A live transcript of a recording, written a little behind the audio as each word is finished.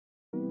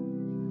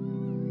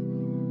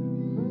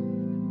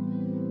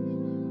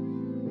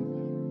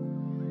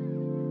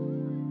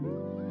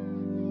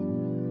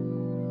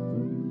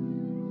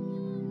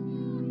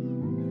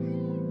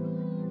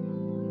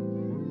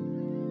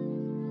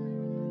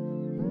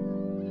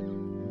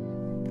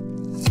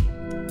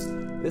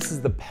This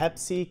is the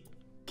Pepsi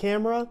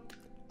camera.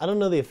 I don't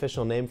know the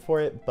official name for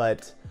it,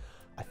 but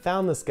I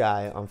found this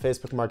guy on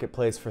Facebook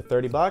Marketplace for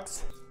 30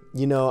 bucks.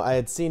 You know, I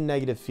had seen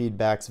Negative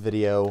Feedback's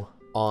video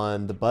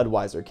on the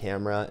Budweiser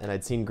camera, and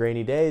I'd seen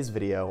Grainy Day's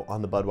video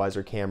on the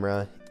Budweiser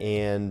camera,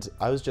 and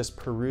I was just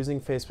perusing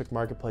Facebook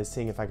Marketplace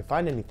seeing if I could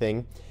find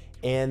anything,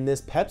 and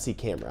this Pepsi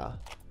camera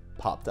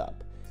popped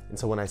up. And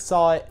so when I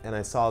saw it, and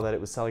I saw that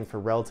it was selling for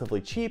relatively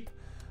cheap,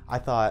 I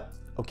thought,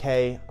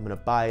 okay, I'm gonna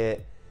buy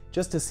it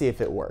just to see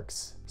if it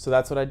works. So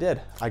that's what I did.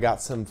 I got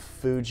some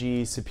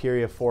Fuji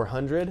Xperia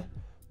 400,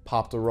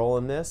 popped a roll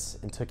in this,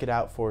 and took it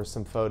out for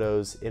some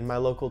photos in my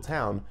local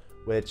town,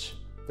 which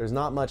there's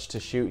not much to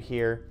shoot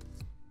here,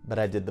 but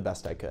I did the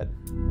best I could.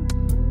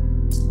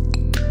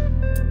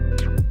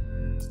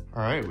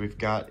 All right, we've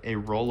got a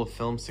roll of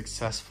film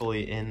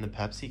successfully in the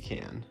Pepsi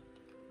can.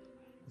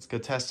 Let's go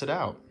test it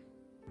out.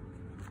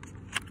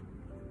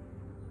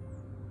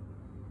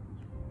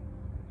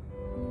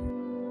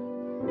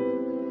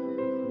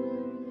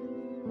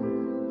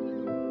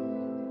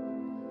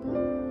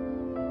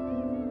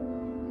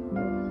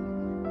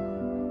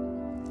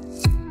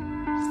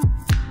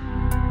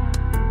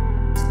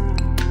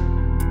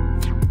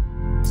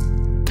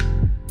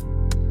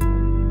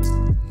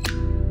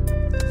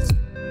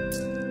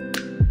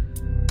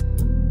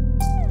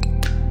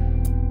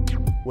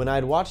 When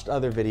I'd watched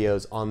other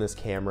videos on this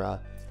camera,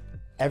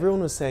 everyone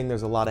was saying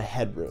there's a lot of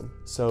headroom.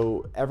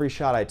 So every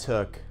shot I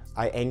took,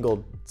 I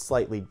angled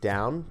slightly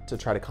down to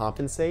try to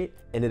compensate,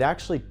 and it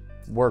actually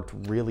worked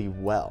really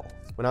well.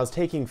 When I was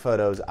taking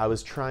photos, I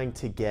was trying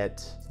to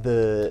get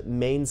the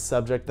main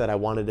subject that I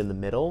wanted in the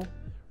middle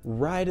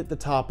right at the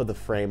top of the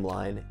frame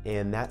line,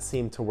 and that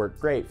seemed to work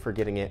great for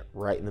getting it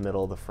right in the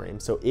middle of the frame.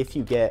 So if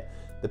you get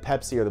the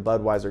Pepsi or the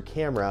Budweiser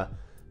camera,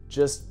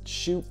 just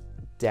shoot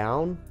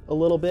down a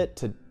little bit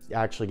to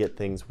actually get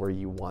things where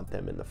you want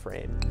them in the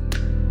frame.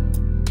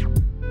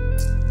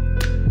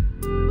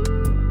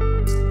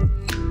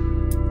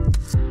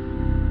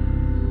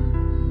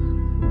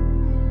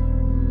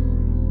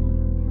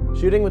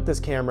 Shooting with this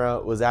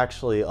camera was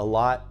actually a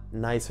lot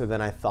nicer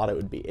than I thought it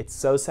would be. It's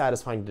so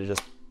satisfying to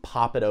just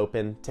pop it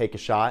open, take a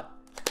shot,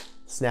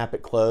 snap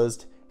it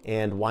closed,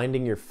 and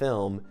winding your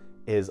film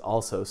is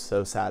also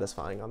so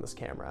satisfying on this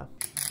camera.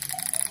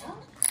 Well,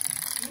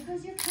 here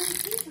goes your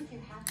piece with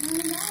your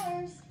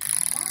 $500,000.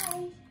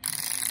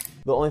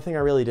 The only thing I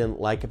really didn't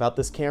like about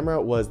this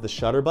camera was the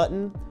shutter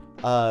button.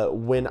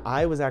 When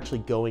I was actually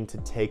going to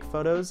take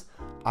photos,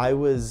 I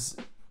was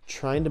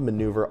trying to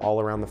maneuver all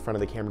around the front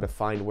of the camera to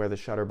find where the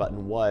shutter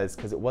button was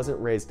because it wasn't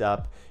raised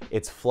up.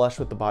 It's flush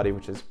with the body,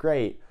 which is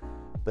great,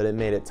 but it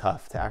made it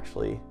tough to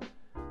actually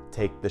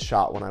take the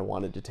shot when I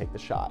wanted to take the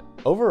shot.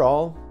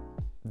 Overall,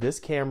 this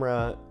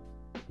camera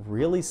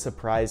really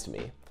surprised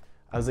me.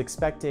 I was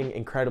expecting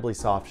incredibly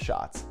soft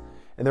shots,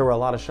 and there were a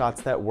lot of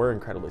shots that were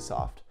incredibly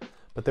soft.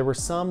 But there were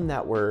some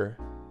that were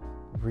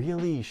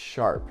really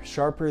sharp,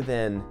 sharper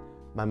than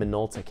my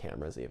Minolta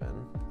cameras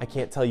even. I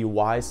can't tell you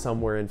why some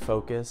were in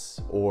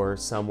focus or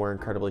some were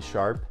incredibly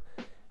sharp.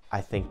 I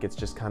think it's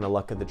just kind of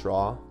luck of the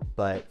draw,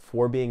 but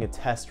for being a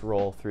test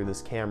roll through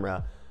this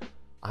camera,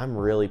 I'm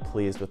really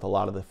pleased with a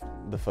lot of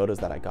the photos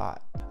that I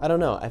got. I don't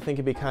know, I think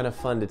it'd be kind of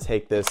fun to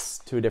take this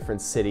to a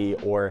different city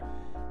or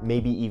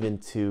maybe even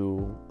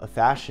to a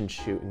fashion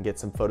shoot and get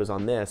some photos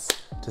on this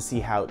to see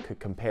how it could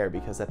compare,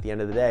 because at the end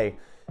of the day,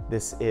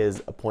 this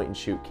is a point and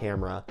shoot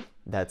camera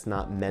that's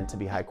not meant to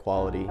be high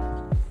quality.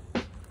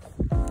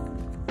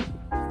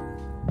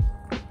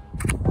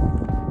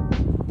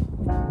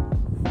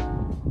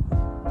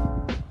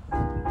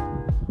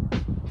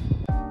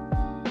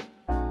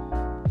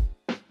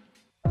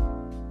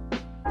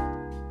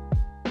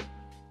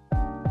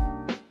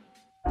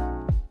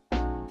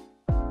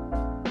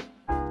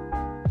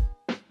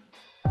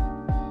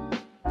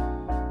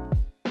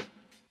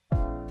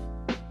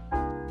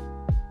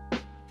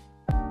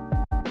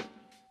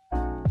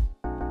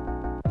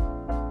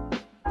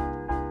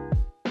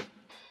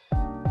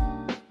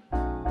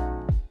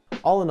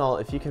 All in all,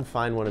 if you can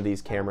find one of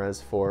these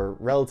cameras for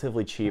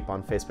relatively cheap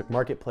on Facebook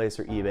Marketplace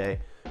or eBay,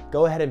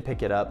 go ahead and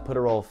pick it up, put a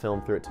roll of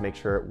film through it to make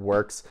sure it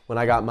works. When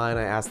I got mine,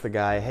 I asked the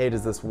guy, hey,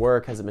 does this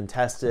work? Has it been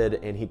tested?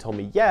 And he told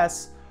me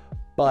yes,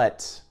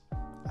 but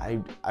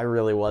I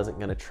really wasn't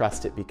gonna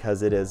trust it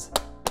because it is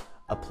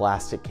a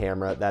plastic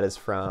camera that is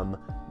from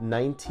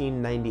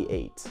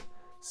 1998.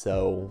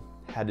 So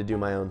had to do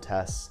my own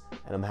tests,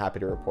 and I'm happy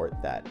to report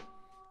that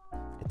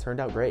it turned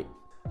out great.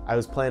 I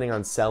was planning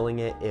on selling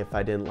it if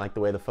I didn't like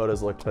the way the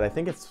photos looked, but I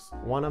think it's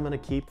one I'm gonna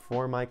keep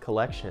for my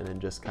collection and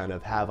just kind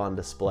of have on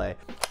display.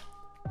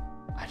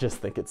 I just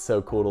think it's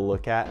so cool to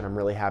look at, and I'm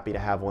really happy to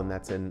have one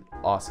that's in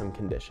awesome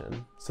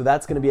condition. So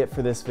that's gonna be it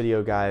for this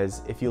video,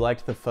 guys. If you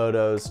liked the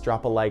photos,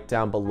 drop a like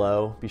down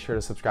below. Be sure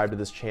to subscribe to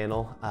this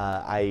channel.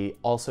 I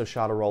also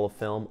shot a roll of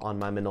film on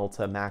my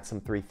Minolta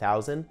Maxim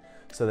 3000.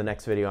 So the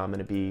next video I'm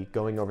gonna be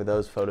going over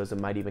those photos and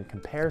might even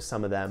compare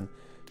some of them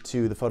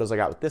to the photos I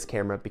got with this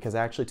camera, because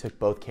I actually took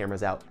both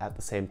cameras out at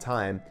the same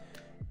time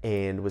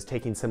and was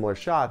taking similar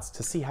shots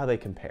to see how they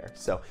compare.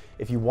 So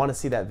if you want to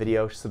see that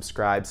video,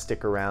 subscribe,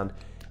 stick around,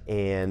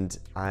 and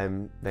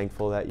I'm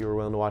thankful that you were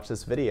willing to watch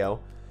this video.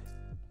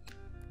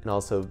 And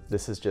also,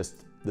 this is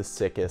just the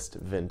sickest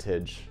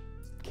vintage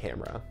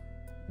camera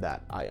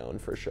that I own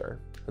for sure.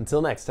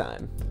 Until next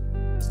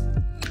time.